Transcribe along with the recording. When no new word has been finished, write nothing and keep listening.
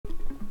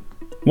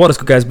What is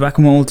good, guys? Back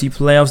on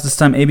multi-playoffs, this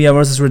time ABR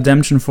versus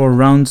RedEmption for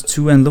round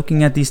 2, and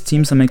looking at these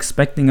teams, I'm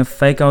expecting a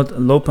fake out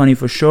low pony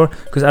for sure,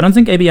 because I don't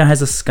think ABR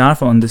has a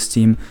Scarfer on this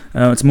team.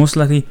 It's most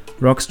likely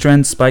Rox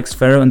Trent, Spikes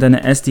Pharaoh, and then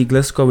an SD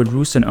Gliscor with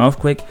Roost and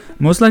Earthquake.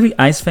 Most likely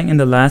Ice Fang in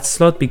the last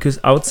slot, because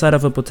outside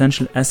of a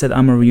potential Asset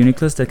Armor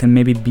Reuniclus that can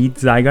maybe beat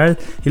Zygarde,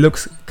 he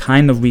looks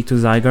kind of weak to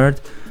Zygarde.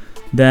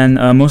 Then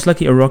most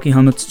likely a Rocky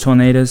Helmet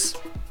Tornadus.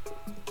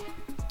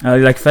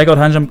 Like fake out,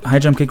 high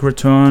jump kick,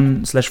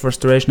 return /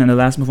 restoration, and the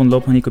last move on low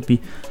pony could be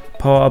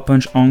power up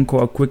punch, onco,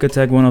 or quick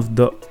attack. One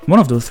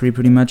of those three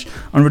pretty much.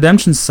 On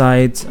RedEmption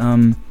side,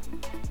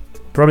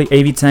 probably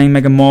AV Tang,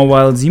 Mega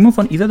Mawile, Z move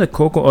on either the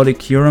Coco or the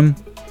Kyurem,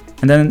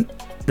 and then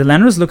the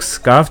Landorus looks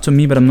Scarf to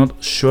me, but I'm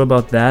not sure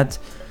about that.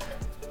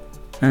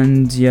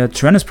 And yeah,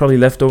 Tren is probably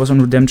leftovers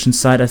on RedEmption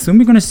side. I assume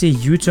we're gonna see a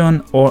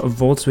U-turn or a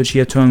Volt Switch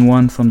here, turn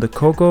 1 from the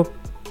Coco.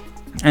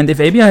 And if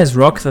ABR has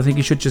rocks, I think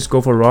he should just go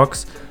for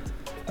rocks.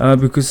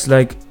 Because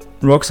like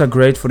rocks are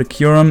great for the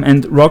Kyurem,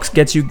 and rocks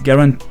gets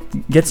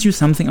you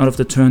something out of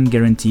the turn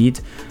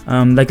guaranteed.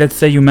 Like let's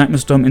say you Magma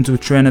Storm into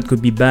Tren, that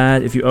could be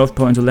bad. If you Earth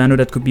Power into Lando,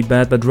 that could be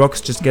bad. But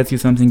rocks just gets you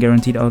something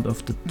guaranteed out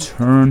of the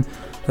turn. So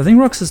I think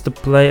rocks is the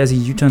play as he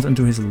U-turns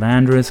into his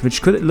Landorus,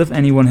 which could live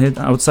any one hit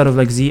outside of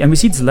like Z. And we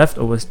see it's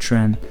leftovers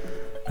Tren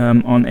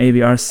on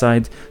ABR's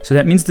side. So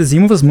that means the Z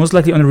move is most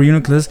likely on the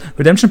Reuniclus.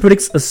 RedEmption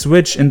predicts a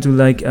switch into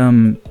like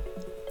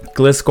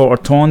Gliscor or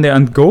Torn there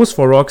and goes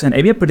for rocks, and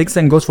ABR predicts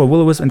and goes for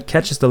Will-O-Wisp and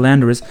catches the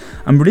Landorus.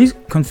 I'm really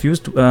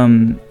confused.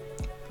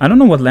 I don't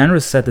know what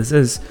Landorus set this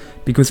is,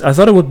 because I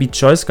thought it would be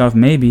Choice Scarf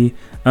maybe.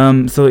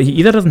 So he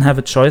either doesn't have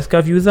a Choice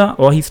Scarf user,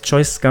 or he's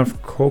Choice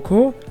Scarf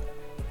Coco,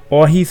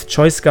 or he's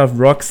Choice Scarf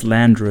Rocks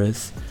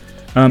Landorus.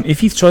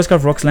 If he's Choice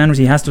Scarf Rocks Landorus,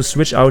 he has to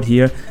switch out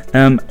here.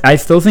 I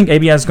still think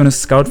ABR is gonna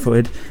scout for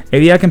it.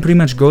 ABR can pretty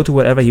much go to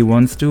whatever he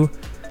wants to.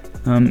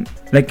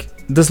 Like,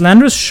 this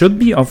Landorus should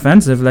be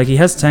offensive. Like, he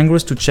has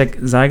Tangrowth to check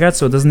Zygarde,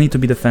 so it doesn't need to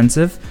be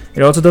defensive.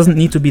 It also doesn't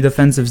need to be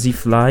defensive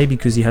Z-Fly,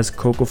 because he has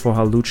Coco for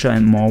Hawlucha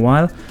and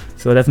Mawile.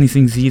 So I definitely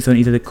think Z is on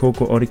either the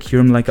Coco or the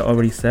Kyurem, like I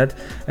already said.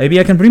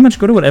 ABR can pretty much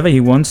go to whatever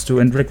he wants to,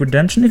 and like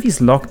RedEmption, if he's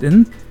locked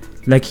in,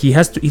 like he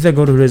has to either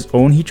go to his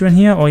own Heatran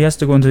here, or he has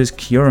to go into his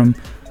Kyurem.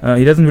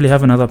 He doesn't really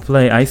have another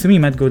play. I assume he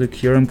might go to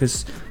Kyurem,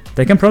 because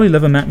they can probably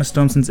live a Magma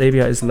Storm since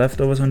ABR is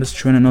leftovers on this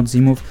Tren and not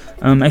Z-move.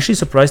 I'm actually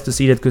surprised to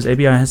see that, because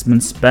ABR has been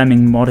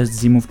spamming modest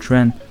Z-move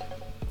Tren.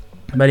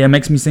 But yeah,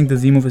 makes me think the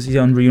Z-move is either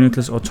on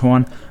Reuniclus or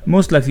Torn.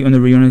 Most likely on the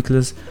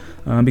Reuniclus,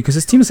 because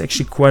his team is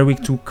actually quite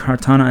weak to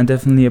Kartana and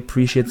definitely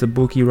appreciates the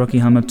bulky Rocky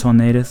Helmet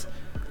Tornadus.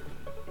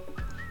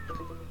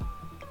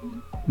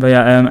 But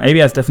yeah,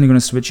 ABR is definitely going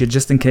to switch here,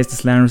 just in case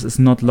this Landorus is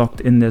not locked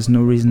in. There's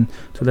no reason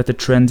to let the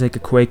Tren take a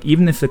Quake.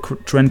 Even if the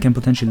Tren can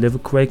potentially live a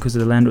Quake, because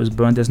the Landorus is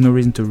burnt, there's no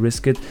reason to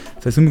risk it. So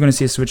I think we're going to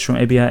see a switch from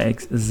ABR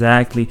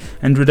exactly.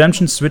 And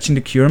RedEmption switching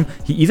the Kyurem.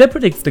 He either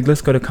predicts the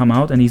Gliscor to come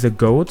out and he's a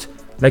GOAT.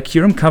 Like,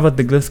 Kyurem covered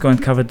the Gliscor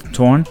and covered the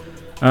Torn.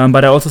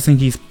 But I also think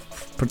he's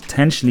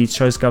potentially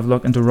Choice Scarf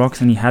locked into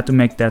rocks, and he had to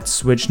make that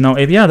switch. Now,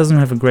 ABR doesn't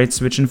have a great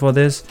switch in for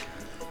this.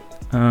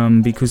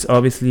 Because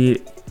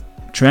obviously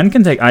Tren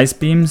can take Ice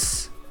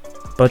Beams,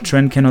 but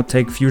Tren cannot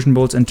take Fusion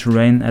Bolts and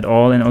Terrain at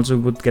all, and also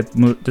would get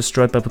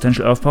destroyed by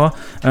potential Earth Power.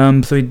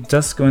 So he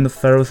does go in the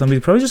Pharaoh Thorn.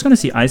 We're probably just going to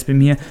see Ice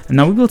Beam here, and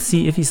now we will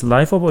see if he's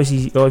Life Orb or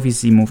if he's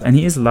Z-move. And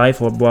he is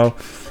Life Orb, wow.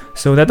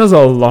 So that does a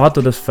lot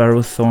to the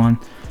Pharaoh Thorn.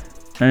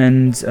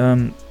 And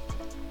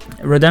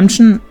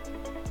RedEmption,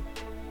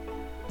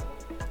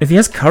 if he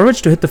has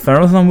courage to hit the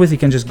Pharaoh Thorn with, he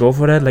can just go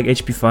for that, like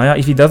HP Fire.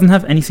 If he doesn't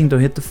have anything to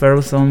hit the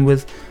Pharaoh Thorn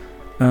with,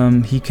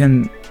 he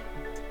can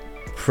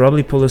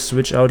probably pull a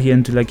switch out here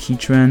into like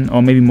Heatran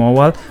or maybe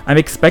Mawile. I'm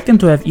expecting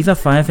to have either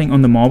Fire Fang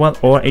on the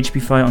Mawile or HP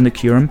Fire on the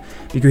Kyurem,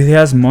 because he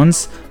has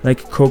mons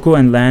like Coco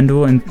and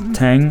Lando and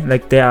Tang,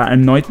 like they are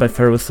annoyed by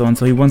Pharaoh Thorn,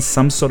 so he wants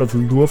some sort of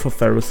lure for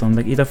Pharaoh Thorn,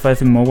 like either Fire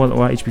Fang Mawile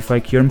or HP Fire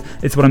Kyurem.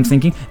 It's what I'm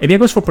thinking. ABR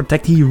goes for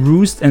Protect. He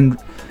Roost and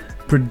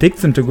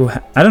predicts him to go,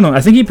 I don't know,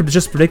 I think he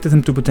just predicted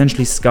him to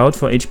potentially Scout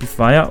for HP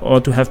Fire or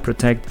to have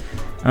Protect.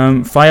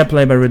 Fire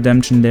play by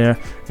RedEmption there,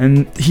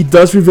 and he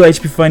does reveal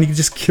HP Fire and he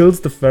just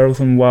kills the Pharaoh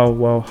Thorn.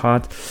 Wow,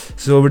 hard.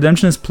 So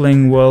RedEmption is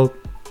playing well.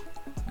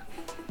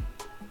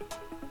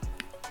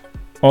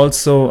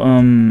 Also,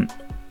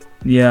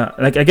 yeah,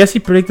 like I guess he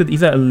predicted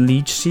either a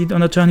Leech Seed on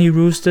the turn he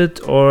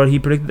roosted, or he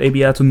predicted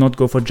ABR to not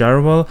go for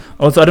Gyro Ball.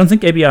 Also, I don't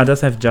think ABR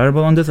does have Gyro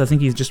Ball on this. I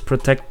think he's just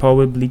Protect, Power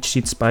Whip, Leech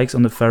Seed, Spikes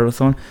on the Pharaoh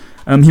Thorn.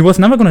 He was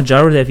never gonna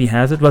Gyro there if he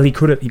has it. Well, he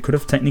could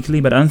have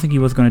technically, but I don't think he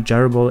was gonna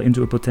Gyro Ball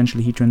into a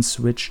potential Heatran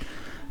switch.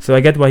 So I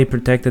get why he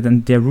protected,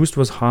 and their Roost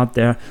was hard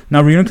there.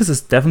 Now Reuniclus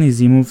is definitely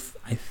Z-move,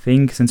 I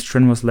think, since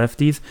Tren was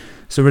lefties.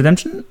 So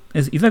RedEmption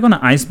is either gonna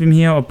Ice Beam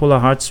here or pull a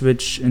hard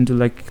switch into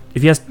like,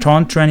 if he has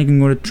Taunt Tren, he can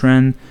go to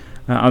Tren.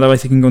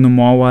 Otherwise he can go to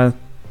Mawile.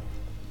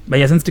 But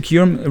yeah, since the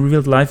Kyurem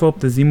revealed Life Orb,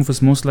 the Z-move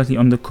is most likely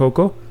on the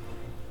Coco.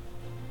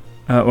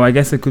 Or I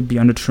guess it could be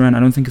on the Tren.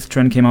 I don't think his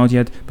Tren came out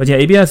yet. But yeah,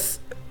 ABR is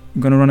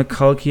gonna run a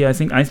Calc here. I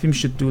think Ice Beam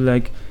should do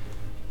like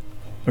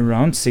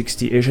around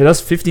 60-ish. He does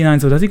 59,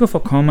 so does he go for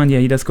Command? Yeah,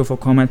 he does go for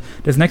Command.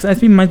 This next ice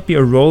beam might be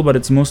a roll, but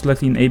it's most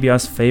likely in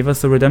ABR's favor,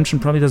 so RedEmption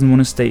probably doesn't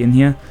want to stay in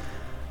here.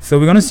 So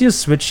we're gonna see a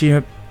switch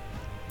here.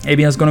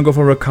 ABR's gonna go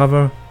for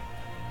Recover.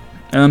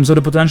 So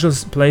the potential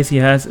plays he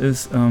has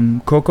is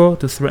Coco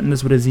to threaten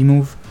this with a Z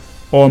move,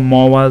 or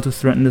Mawile to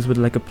threaten this with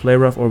like a play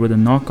rough or with a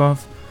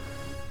knockoff.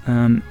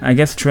 I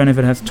guess Tren if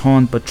it has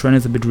Taunt, but Tren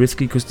is a bit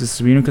risky because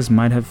this Reuniclus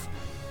might have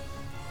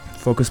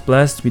Focus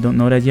Blast. We don't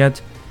know that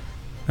yet.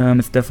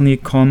 It's definitely a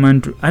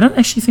Command. I don't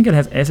actually think it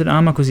has Acid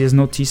Armor because he has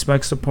no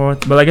T-Spike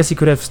support. But I guess he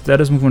could have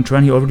Status Move on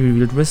Tren. He already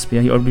revealed Wisp.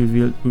 Yeah, he already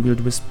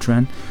revealed Wisp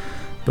Tren.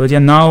 But yeah,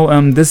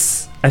 now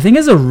this I think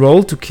is a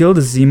roll to kill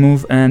the Z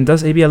move. And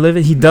does ABR live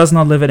it? He does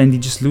not live it, and he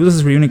just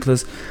loses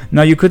Reuniclus.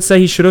 Now you could say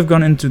he should have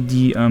gone into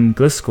the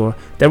Gliscor.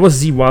 That was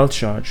Z Wild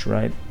Charge,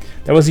 right?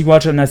 That was Z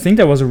Wild Charge, and I think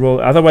that was a roll.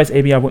 Otherwise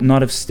ABR would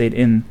not have stayed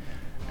in.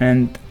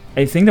 And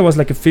I think that was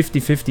like a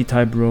 50-50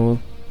 type roll.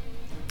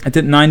 I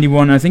did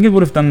 91. I think it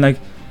would have done like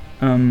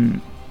yeah,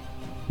 I'm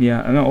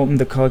gonna open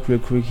the calc real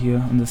quick here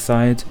on the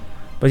side.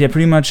 But yeah,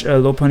 pretty much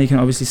low pun, he can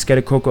obviously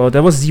scatter Coco out.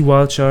 That was Z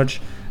Wild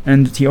Charge,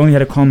 and he only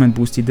had a Command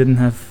boost. He didn't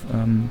have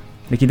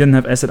he didn't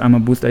have Acid Armor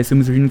boost. I assume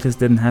his Reuniclus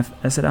didn't have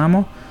Acid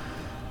Armor.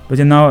 But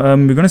yeah, now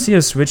we're gonna see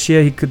a switch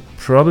here. He could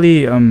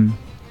probably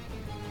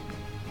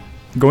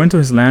go into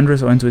his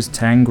Landorus or into his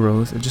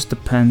Tangrowth. It just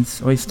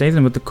depends. Oh, he stays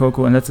in with the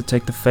Coco, and let's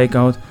attack the Fake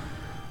Out.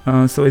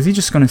 So is he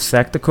just gonna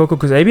sack the Coco?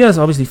 Because ABR is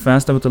obviously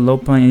faster with the low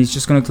pun, and he's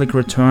just gonna click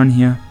Return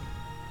here.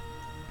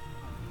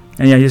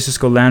 And yeah, he's just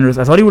go Landorus.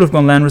 I thought he would have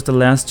gone Landorus the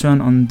last turn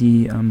on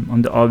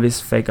the obvious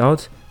Fake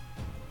Out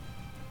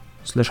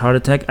 / Heart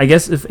Attack. I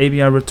guess if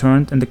ABR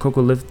returned and the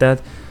Coco lived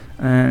that,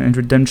 and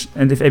RedEmption,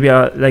 and if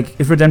ABR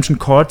if RedEmption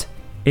caught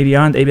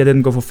ABR and ABR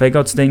didn't go for Fake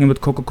Out, staying in with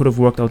Coco could have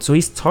worked out. So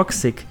he's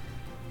toxic.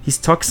 He's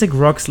Toxic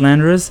Rocks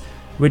Landorus,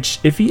 which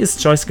if he is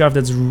Choice Scarf,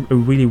 that's a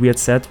really weird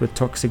set with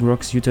Toxic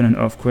Rocks, U-Turn, and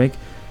Earthquake.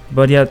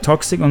 But yeah,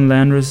 Toxic on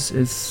Landorus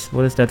is,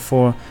 what is that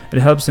for? It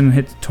helps him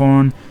hit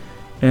Torn.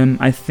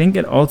 I think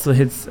it also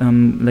hits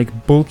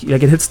like bulky,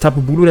 like it hits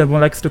Tapu Bulu that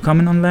likes to come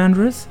in on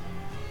Landorus,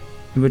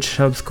 which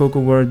helps Coco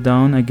wear it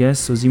down, I guess.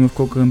 So Z-move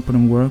Coco can put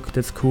him work.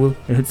 That's cool.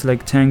 It hits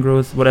like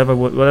Tangrowth, whatever.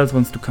 What else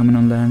wants to come in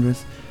on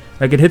Landorus?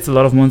 Like it hits a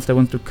lot of monsters that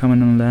want to come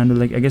in on Landorus.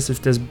 Like I guess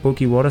if there's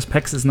bulky waters,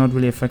 Pex is not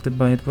really affected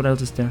by it. What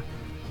else is there?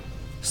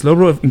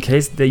 Slowbro, in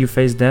case that you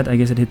face that, I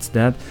guess it hits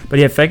that. But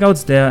yeah, Fake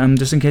Out's there,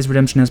 just in case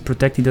RedEmption has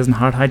Protect, he doesn't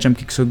hard high jump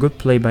kick, so good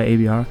play by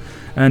ABR.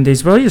 And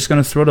he's probably just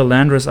gonna throw the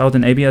Landorus out,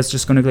 and ABR is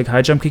just gonna click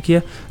high jump kick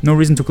here. No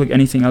reason to click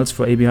anything else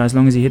for ABR, as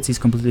long as he hits, he's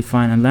completely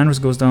fine. And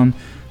Landorus goes down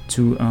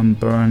to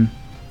burn.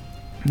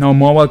 Now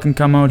Mawile can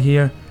come out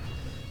here.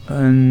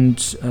 And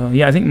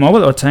yeah, I think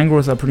Mawile or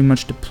Tangrowth are pretty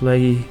much the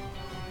play.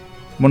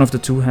 One of the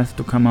two has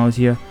to come out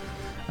here.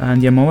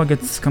 And yeah,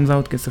 Mawile comes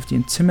out, gets off the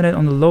Intimidate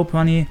on the low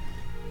pony.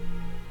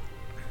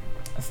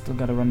 I still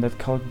gotta run that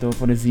calc though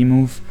for the Z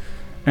move.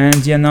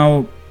 And yeah,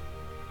 now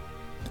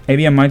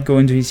ABR might go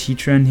into his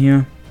Heatran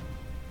here.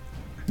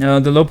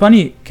 The low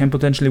pony can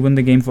potentially win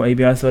the game for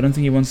ABR, so I don't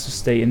think he wants to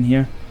stay in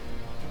here.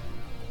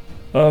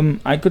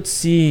 I could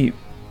see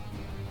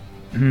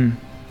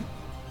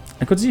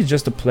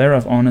just a play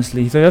rough,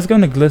 honestly. So let's go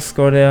into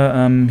Gliscor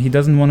there. He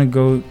doesn't want to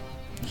go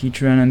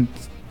Heatran, and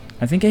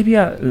I think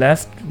ABR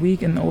last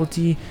week in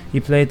OT he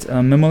played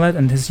Mimolette,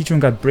 and his Heatran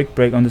got Brick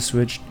Break on the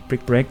switch,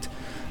 Brick Breaked.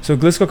 So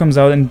Gliscor comes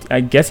out, and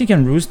I guess he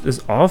can roost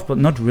this off, but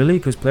not really,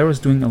 because player is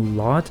doing a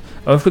lot.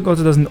 Earthquake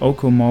also doesn't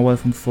Oko Mawile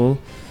from full.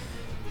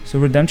 So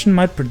RedEmption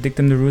might predict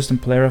him to roost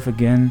and player off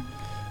again.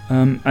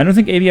 I don't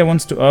think ABR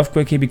wants to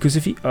Earthquake here, because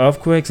if he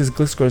Earthquakes, his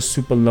Gliscor is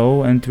super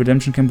low, and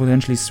RedEmption can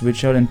potentially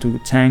switch out into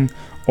Tang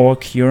or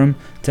Kyurem.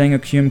 Tang or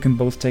Kyurem can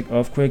both take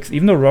Earthquakes.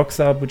 Even though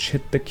Rocks are up, which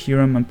hit the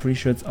Kyurem, I'm pretty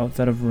sure it's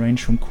outside of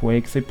range from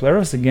Quake. So he player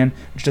offs again,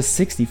 which does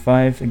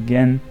 65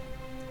 again.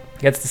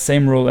 Gets the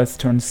same roll as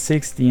turn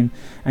 16,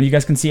 and you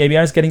guys can see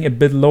ABR is getting a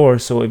bit lower,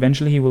 so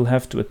eventually he will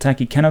have to attack.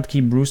 He cannot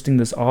keep roosting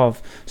this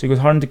off, so he goes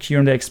hard into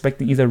Kyurem. They're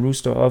expecting either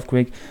roost or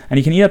Earthquake, and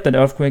he can eat up that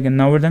Earthquake, and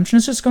now RedEmption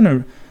is just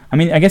gonna, I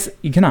mean, I guess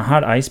you can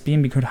hard Ice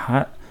Beam, because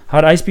hard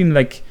Ice Beam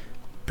like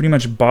pretty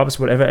much bobs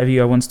whatever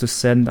ABR wants to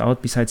send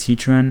out besides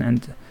Heatran,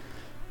 and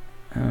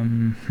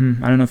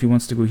I don't know if he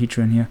wants to go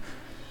Heatran here.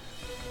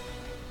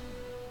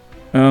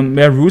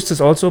 Yeah, Roost is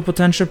also a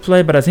potential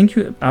play, but I think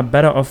you are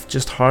better off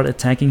just hard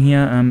attacking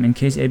here, in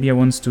case ABR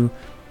wants to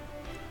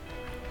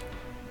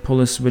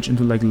pull a switch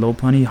into like low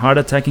pony. Hard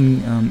attacking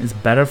is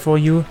better for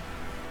you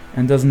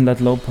and doesn't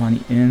let low pony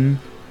in.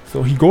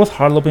 So he goes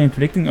hard low pony,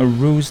 predicting a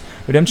Roost.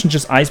 RedEmption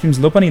just Ice Beams.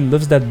 Low pony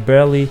lives that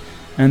barely,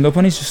 and low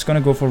pony is just gonna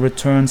go for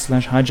return /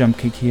 high jump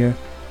kick here.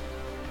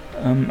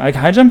 Like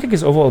high jump kick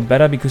is overall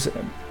better because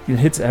it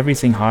hits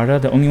everything harder.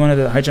 The only one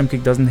that high jump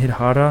kick doesn't hit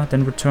harder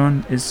than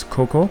return is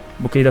Coco.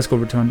 Okay, he does go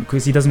return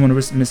because he doesn't want to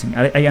risk missing.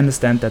 I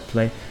understand that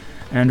play.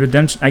 And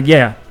RedEmption,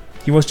 yeah,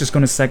 he was just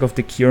gonna sack off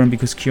the Kyurem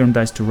because Kyurem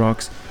dies to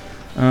rocks.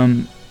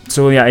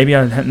 So yeah,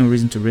 ABR had no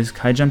reason to risk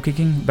high jump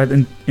kicking, but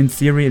in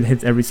theory it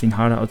hits everything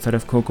harder outside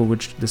of Coco,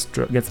 which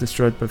gets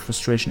destroyed by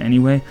frustration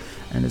anyway,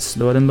 and is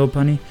slower than low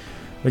pony.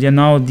 But yeah,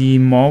 now the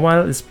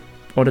Mawile is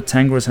or the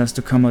Tangrowth has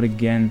to come out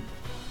again.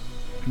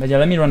 But yeah,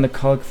 let me run the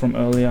calc from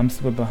earlier. I'm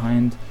super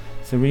behind.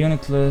 So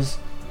Reuniclus,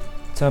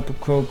 Tapu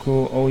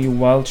Koko, OU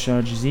Wild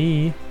Charge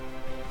Z.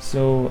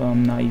 So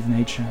Naive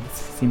Nature, it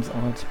seems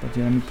odd, but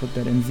yeah, let me put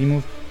that in Z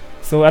move.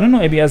 So I don't know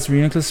ABR's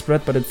Reuniclus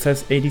spread, but it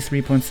says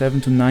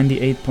 83.7 to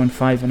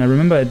 98.5, and I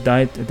remember it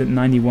did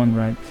 91,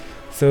 right?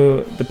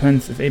 So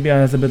depends if ABR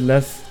has a bit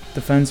less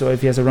defense or if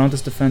he has around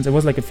his defense. It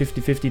was like a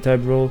 50-50 type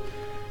roll.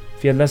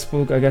 If he had less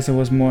bulk, I guess it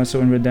was more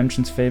so in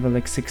Redemption's favor,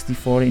 like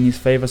 60-40 in his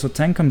favor. So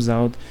Tank comes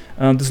out.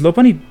 This low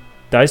bunny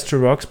dies to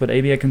rocks, but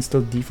ABR can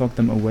still defog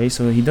them away,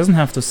 so he doesn't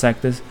have to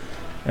sack this.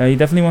 He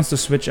definitely wants to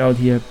switch out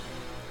here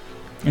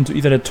into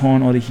either the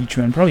Torn or the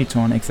Heatran. Probably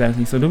Torn,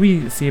 exactly. So do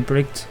we see a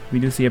predict? We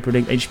do see a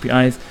predict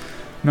HPIs.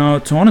 Now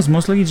Torn is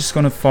most likely just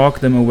gonna fog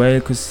them away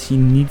because he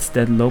needs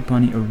that low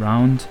bunny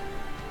around.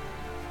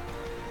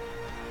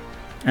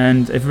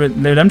 And if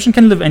Redemption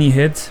can live any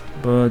hit,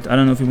 but I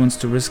don't know if he wants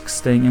to risk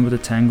staying in with the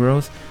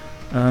Tangrowth.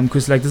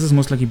 Because like this is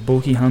most likely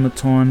bulky Helmet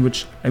Torn,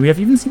 which we have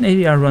even seen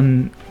ABR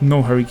run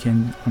no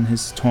Hurricane on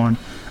his Torn.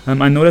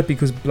 I know that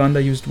because Blunder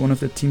used one of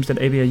the teams that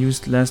ABR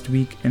used last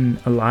week in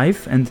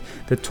Alive, and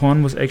the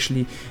Torn was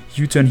actually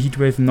U-turn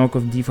Heatwave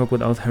knockoff defog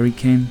without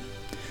Hurricane.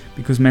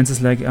 Because Mance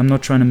is like, I'm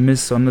not trying to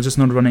miss, so I'm just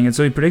not running it.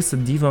 So he predicts the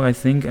defog, I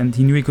think, and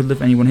he knew he could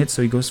live any one hit,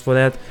 so he goes for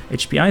that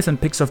HPIs and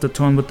picks off the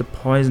Torn with the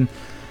Poison.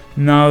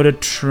 Now the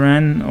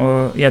Tren,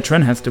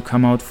 Tren has to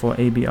come out for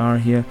ABR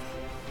here.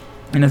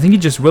 And I think he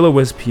just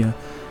Will-O-Wisp here,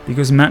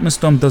 because Magma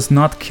Storm does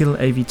not kill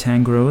AV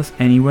Tangrowth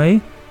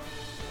anyway.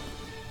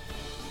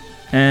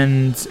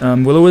 And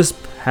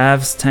Will-O-Wisp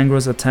halves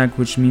Tangrowth's attack,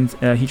 which means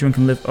Heatran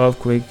can live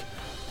Earthquake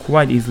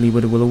quite easily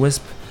with a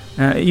Will-O-Wisp.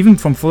 Even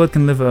from full it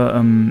can live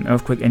a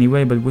Earthquake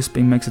anyway, but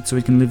Wisping makes it so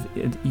he can live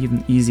it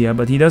even easier.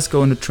 But he does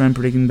go into Tren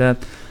predicting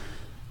that.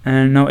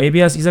 And now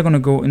ABR is either gonna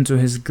go into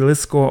his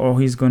Gliscor or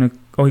he's gonna...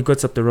 Oh, he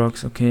guts up the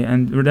rocks, okay.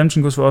 And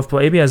Redemption goes for Earth Paw.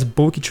 ABR has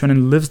bulky Tren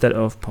and lives that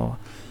Earth Paw.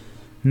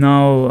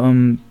 Now,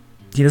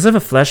 he does have a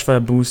Flash Fire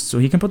boost, so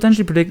he can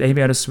potentially predict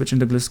ABR to switch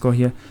into Gliscor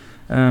here.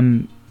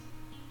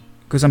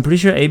 Because I'm pretty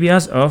sure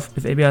ABR's Earth,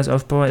 if ABR has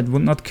Earth Power, it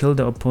would not kill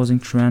the opposing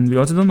Tren. We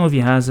also don't know if he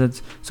has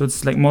it, so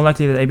it's like more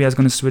likely that ABR is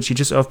gonna switch. He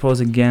just Earth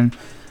Powers again.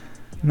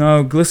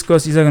 Now, Gliscor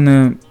is either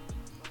gonna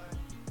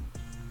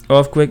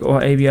Earthquake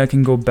or ABR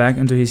can go back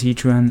into his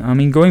Heatran. I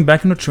mean, going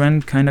back into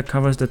Tren kinda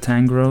covers the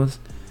Tangrowth.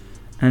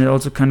 And it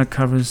also kinda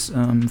covers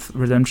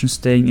Redemption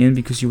staying in,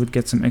 because you would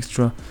get some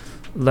extra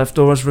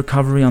leftovers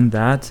recovery on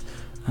that.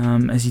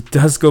 As he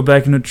does go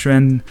back into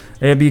Tren,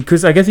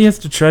 because I guess he wants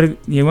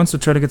to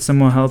try to get some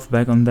more health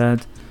back on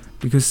that,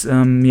 because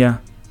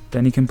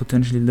then he can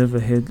potentially live a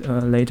hit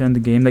later in the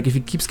game. Like if he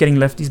keeps getting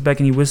lefties back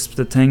and he wisps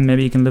the tank,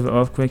 maybe he can live an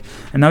Earthquake.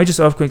 And now he just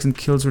Earthquakes and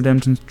kills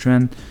Redemption's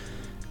Tren.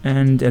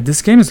 And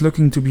this game is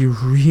looking to be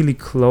really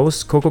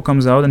close. Coco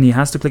comes out and he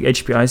has to click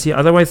HPIs here,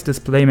 otherwise this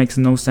play makes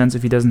no sense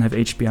if he doesn't have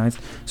HPIs.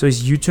 So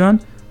his U-turn,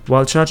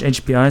 Wild Charge,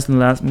 HPIs, and the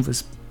last move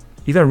is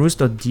either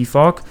Roost or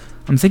Defog.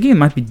 I'm thinking it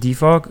might be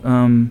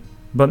Defog,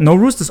 but no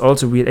Roost is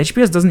also weird.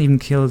 HPS doesn't even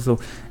kill, so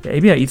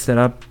ABR eats that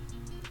up.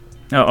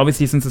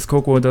 Obviously, since this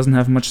Coco doesn't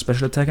have much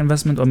special attack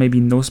investment, or maybe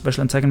no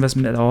special attack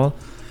investment at all,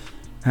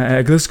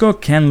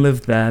 Gliscor can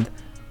live that.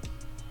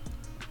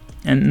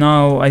 And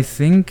now I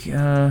think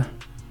you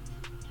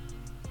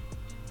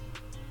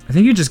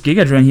just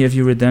Giga Drain here if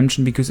you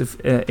Redemption, because if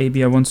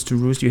ABR wants to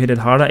Roost, you hit it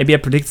harder.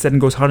 ABR predicts that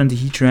and goes hard into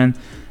Heatran.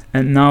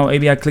 And now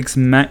ABR clicks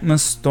Magma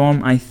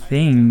Storm, I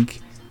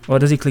think. Or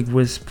does he click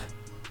Wisp?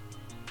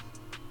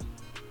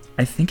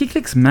 I think he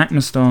clicks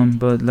Magma Storm,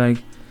 but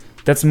like,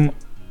 that's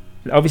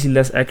obviously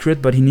less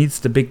accurate, but he needs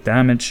the big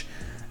damage.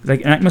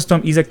 Like, Magma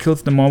Storm either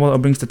kills the Marble or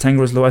brings the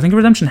Tangrowth low. I think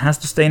Redemption has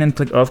to stay in and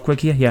click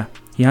Earthquake here. Yeah,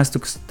 he has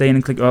to stay in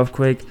and click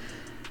Earthquake.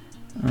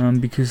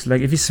 Because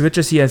like, if he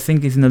switches here, I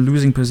think he's in a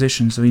losing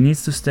position. So he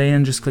needs to stay in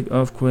and just click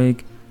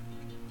Earthquake.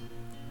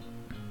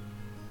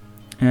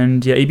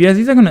 And yeah, ABR is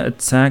either gonna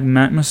attack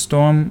Magma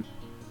Storm,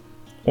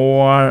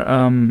 or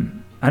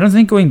I don't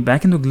think going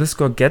back into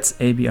Gliscor gets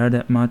ABR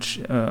that much.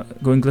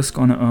 Going Gliscor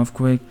on an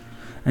Earthquake,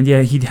 and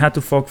yeah, he had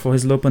to fog for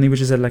his low bunny,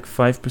 which is at like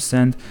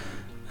 5%,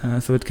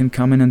 so it can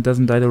come in and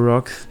doesn't die to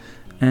rocks.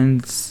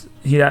 And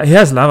he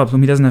has Lava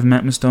Plume. He doesn't have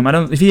Magma Storm. I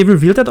don't. If he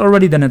revealed that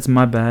already, then it's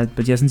my bad.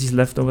 But yeah, since he's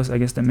leftovers, I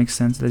guess that makes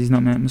sense that he's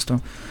not Magma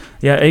Storm.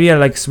 Yeah, ABR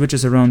like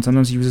switches around.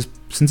 Sometimes he uses,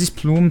 since he's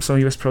Plume, so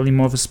he was probably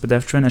more of a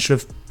Spadef. I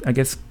should have, I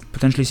guess,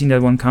 potentially seen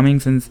that one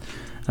coming, since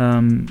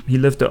he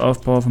lived the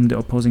Earth Power from the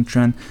opposing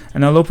Tren.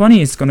 And now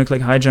Lopunny is gonna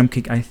click High Jump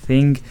Kick, I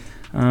think,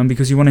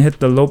 because you want to hit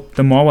the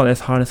Marwell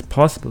as hard as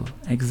possible.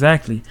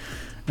 Exactly.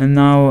 And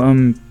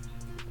now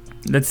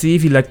let's see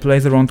if he like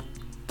plays around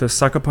the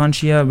Sucker Punch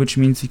here, which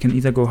means he can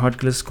either go hard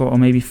Gliscor or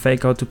maybe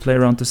fake out to play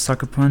around the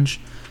Sucker Punch.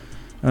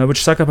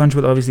 Which Sucker Punch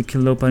would obviously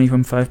kill Lopunny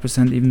from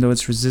 5%, even though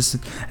it's resisted.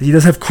 He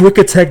does have Quick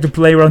Attack to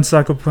play around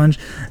Sucker Punch,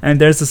 and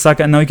there's the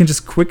Sucker, and now he can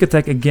just Quick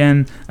Attack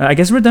again. I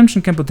guess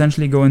Redemption can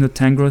potentially go into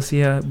Tangrowth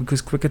here,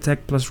 because Quick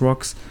Attack plus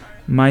Rocks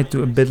might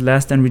do a bit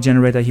less than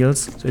Regenerator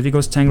heals. So if he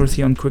goes Tangrowth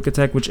here on Quick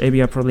Attack, which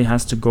ABR probably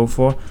has to go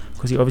for,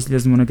 because he obviously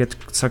doesn't want to get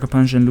Sucker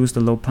Punch and lose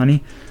the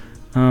Lopunny.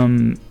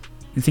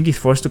 I think he's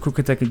forced to quick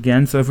attack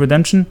again. So if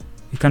Redemption,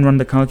 he can run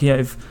the calc here.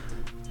 If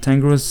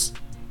Tangrowth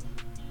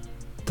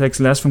takes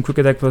less from quick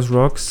attack plus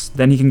rocks,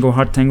 then he can go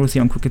hard Tangrowth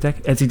here on quick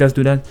attack, as he does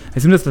do that. I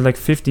think that's like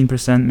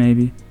 15%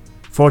 maybe.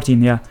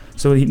 14, yeah.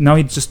 So now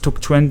he just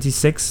took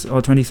 26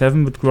 or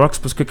 27 with rocks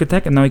plus quick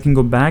attack, and now he can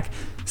go back,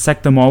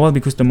 sack the Morwell,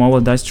 because the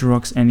Morwell dies to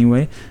rocks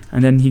anyway.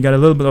 And then he got a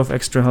little bit of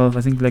extra health.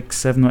 I think like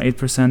 7 or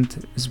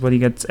 8% is what he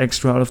gets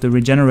extra out of the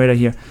regenerator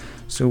here.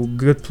 So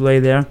good play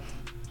there.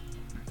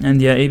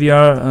 And yeah,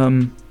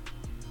 ABR,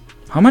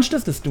 how much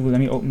does this do? Let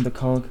me open the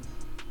calc.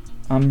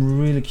 I'm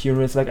really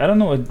curious. Like, I don't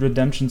know a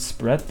Redemption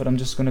spread, but I'm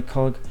just gonna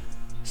calc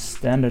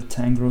standard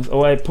Tangrowth.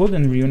 Oh, I put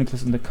in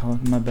Reuniclus in the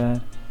calc, my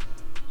bad.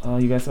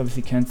 You guys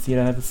obviously can't see it.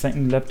 I have a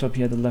second laptop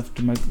here at the left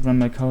to run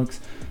my calcs.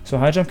 So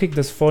high jump kick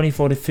does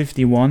 44 to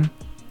 51,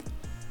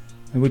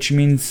 which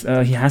means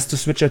he has to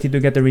switch out here to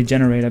get the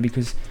regenerator,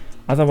 because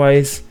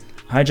otherwise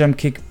high jump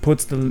kick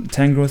puts the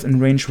Tangrowth in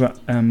range where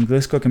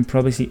Gliscor can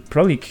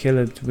probably kill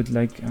it with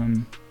like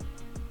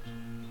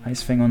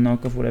Ice Fang or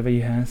knockoff, whatever he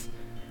has.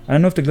 I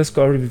don't know if the Gliscor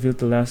already revealed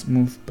the last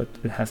move, but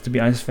it has to be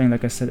Ice Fang,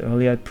 like I said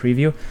earlier at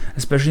preview.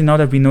 Especially now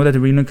that we know that the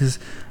Reuniclus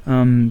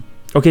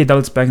okay,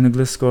 doubles back in the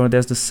Gliscor,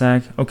 there's the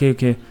sack.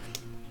 Okay.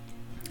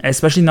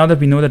 Especially now that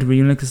we know that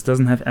Reuniclus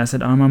doesn't have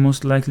acid armor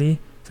most likely,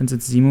 since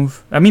it's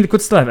Z-move. I mean, it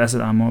could still have acid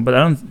armor, but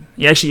I don't...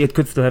 Yeah, actually, it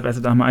could still have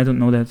acid armor, I don't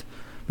know that.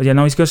 But yeah,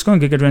 now he's just going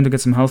Giga Drain to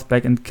get some health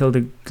back and kill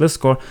the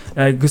Gliscor,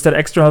 because that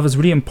extra health is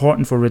really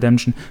important for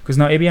Redemption, because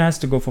now ABR has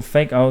to go for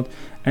Fake Out,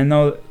 and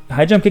now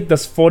High Jump Kick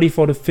does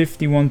 44 to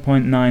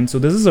 51.9, so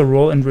this is a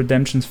roll in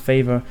Redemption's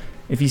favor.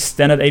 If he's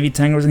standard AV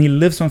Tangrowth and he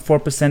lives on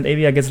 4%,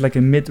 ABR gets like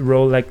a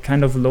mid-roll, like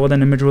kind of lower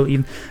than a mid-roll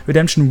even.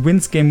 Redemption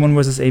wins game 1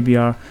 versus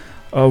ABR.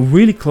 A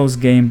really close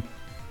game.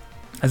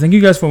 I thank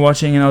you guys for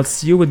watching, and I'll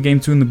see you with game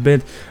 2 in a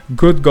bit.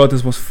 Good god,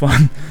 this was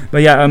fun.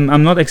 But yeah,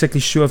 I'm not exactly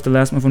sure if the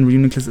last move on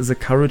Reuniclus is a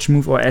courage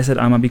move or acid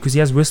armor, because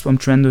he has Wisp on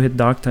trend to hit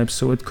dark types,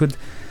 so it could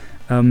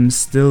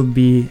still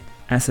be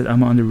acid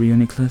armor on the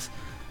Reuniclus.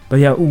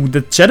 But yeah, ooh,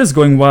 the chat is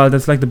going wild.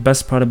 That's like the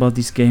best part about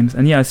these games.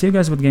 And yeah, I'll see you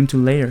guys with game 2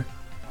 later.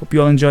 Hope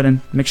you all enjoyed,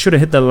 and make sure to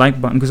hit that like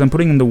button, because I'm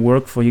putting in the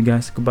work for you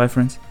guys. Goodbye,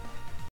 friends.